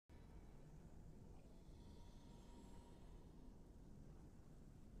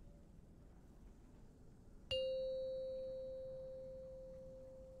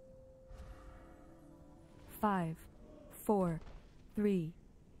5, 4, 3,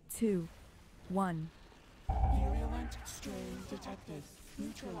 2, 1. Virulent strain detected.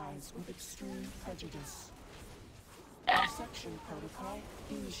 Neutralized with extreme prejudice. Dissection protocol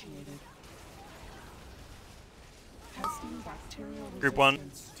initiated. Testing bacterial Group 1.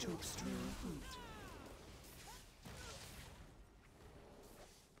 resistance to extreme heat.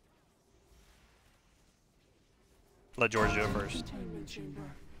 Let George do it first. Containment chamber.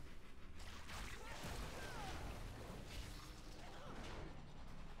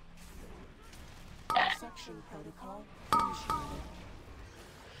 Dissection protocol initiated.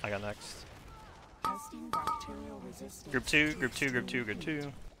 I got next. Testing bacterial resistance. Group 2, group 2, group 2, group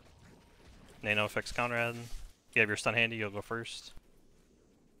 2. Nano effects Conrad. You have your stun handy, you'll go first.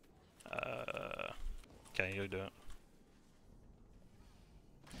 Okay, you'll do it.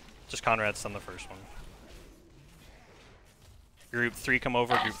 Just Conrad stun the first one. Group 3 come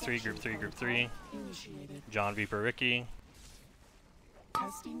over, group 3, group 3, group 3. Initiated. John Viper Ricky.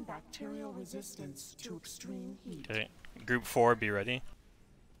 Testing bacterial resistance to extreme heat. Okay. Group 4, be ready.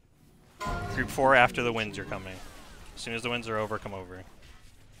 Group 4 after the winds are coming. As soon as the winds are over, come over.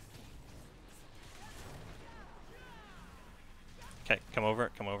 Okay, come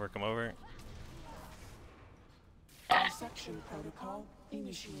over, come over, come over. Dissection protocol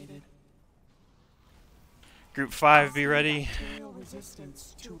initiated. Group 5, be ready. Bacterial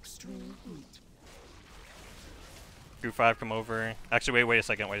resistance to extreme heat. Group 5, come over. Actually, wait a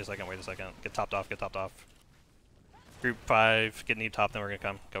second, wait a second, wait a second. Get topped off, get topped off. Group 5, get knee top, then we're gonna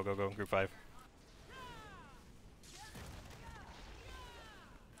come. Go, go, go, group 5.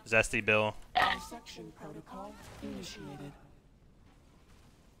 Zesty Bill. Dissection protocol initiated.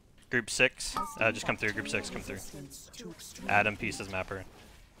 Group 6, just come through, group 6, come through. Adam Pieces Mapper.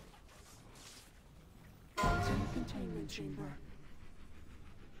 Containment chamber.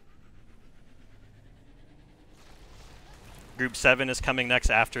 Group 7 is coming next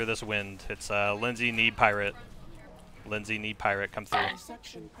after this wind. It's Lindsay Need Pirate. Lindsay Need Pirate, come through.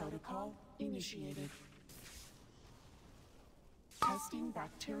 Dissection protocol initiated. Testing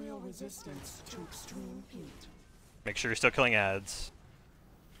bacterial resistance to extreme heat. Make sure you're still killing ads.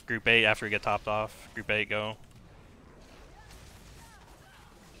 Group 8 after we get topped off. Group 8, go.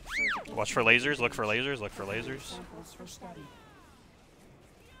 Watch for lasers, look for lasers, look for lasers. Samples for study.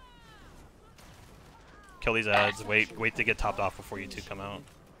 Kill these ads, wait to get topped off before you two come out.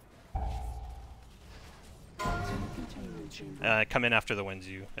 Containment chamber. Come in after the winds,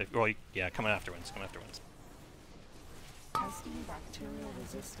 yeah, come in after winds, come after winds. Testing bacterial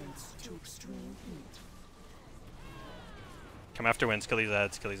resistance to extreme heat. Come after winds, kill these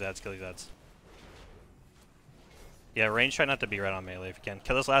ads, kill these ads, kill these ads. Yeah, range, try not to be right on melee if you can.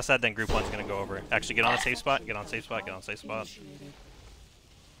 Kill this last ad, then group 1's gonna go over. Actually, get on a safe spot, get on safe spot, get on safe spot. Initiated.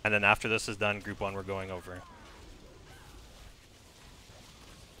 And then after this is done, group 1, we're going over.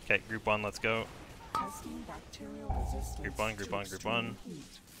 Okay, group 1, let's go. Testing bacterial resistance Group 1, group to 1, group 1. extreme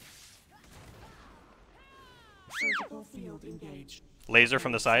heat. Surgical field engaged. Laser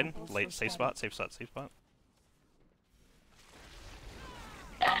from the side, late, safe spot, safe spot, safe spot.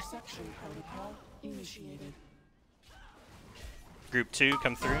 Dissection protocol initiated. Group 2,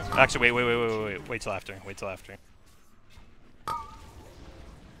 come through. Actually, wait till after, wait till after.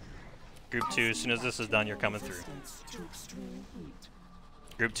 Group 2, as soon as this is done, you're coming through. Resistance to extreme heat.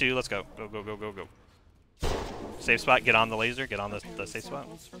 Group 2, let's go. Go, go, go, go, go. Safe spot, get on the laser, get on the safe spot.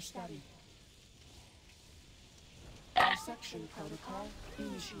 Samples for study. Dissection protocol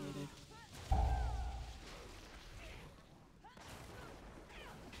initiated.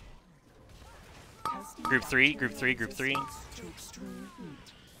 Testing Group 3, group 3, group 3. resistance to extreme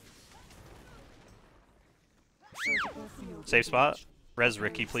heat. Surgical field Safe spot. engaged. Res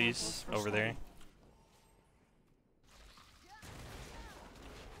Ricky, please, over there.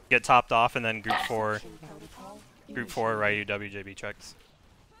 Get topped off, and then group 4, Dissection protocol group 4, right WJB checks.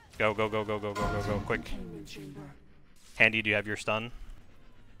 Go, go, go, go, go, go, go, go, quick. Containment chamber. Handy, do you have your stun?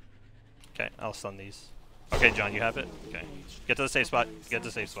 Okay, I'll stun these. Okay, John, you have it? Okay. Get to the safe spot, get to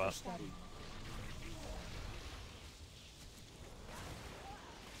the safe spot. Study.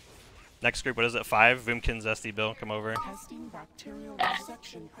 Next group, what is it? 5, Vumkin, Zesty, Bill, come over. Testing bacterial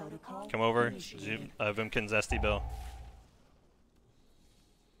dissection protocol. Come over, initiated. Vumkin, Zesty, Bill.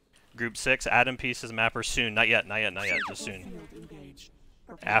 Group 6, Adam Pieces, Mapper, soon. Not yet, not yet, not yet, just Surgical soon. field engaged.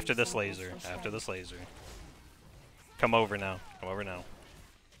 Preparing After this samples laser, for after study. this laser. Come over now, come over now.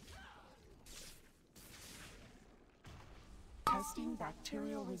 Testing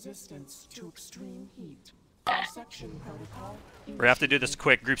bacterial resistance to extreme heat. Dissection protocol. We're gonna have to do this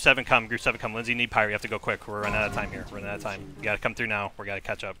quick. Group 7 come, Group 7 come. Lindsay, need pyre, you have to go quick. We're running out of time here, we're running out of time. You gotta come through now, we gotta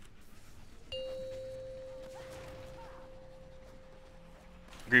catch up.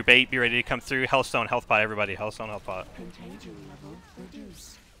 Group 8, be ready to come through. Hellstone, health pot, everybody. Hellstone, health pot. Contagion level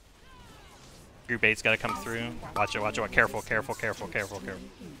reduced. Group 8's got to come through. Watch it, watch it. Careful, careful, careful, careful,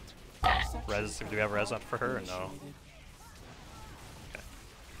 careful. Res, do we have res on for her or no? Okay.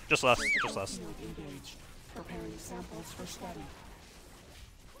 Just less, just less. Engaged. Preparing samples for study.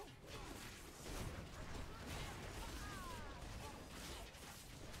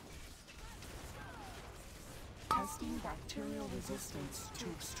 Testing bacterial resistance to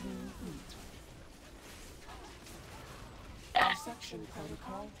extreme heat. Dissection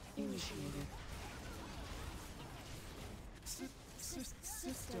protocol initiated.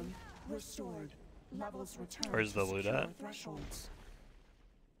 System restored. Levels returned. Where's the loot at? Thresholds.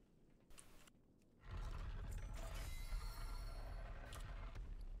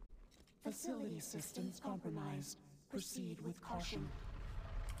 Facility systems compromised. Proceed with caution.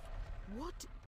 What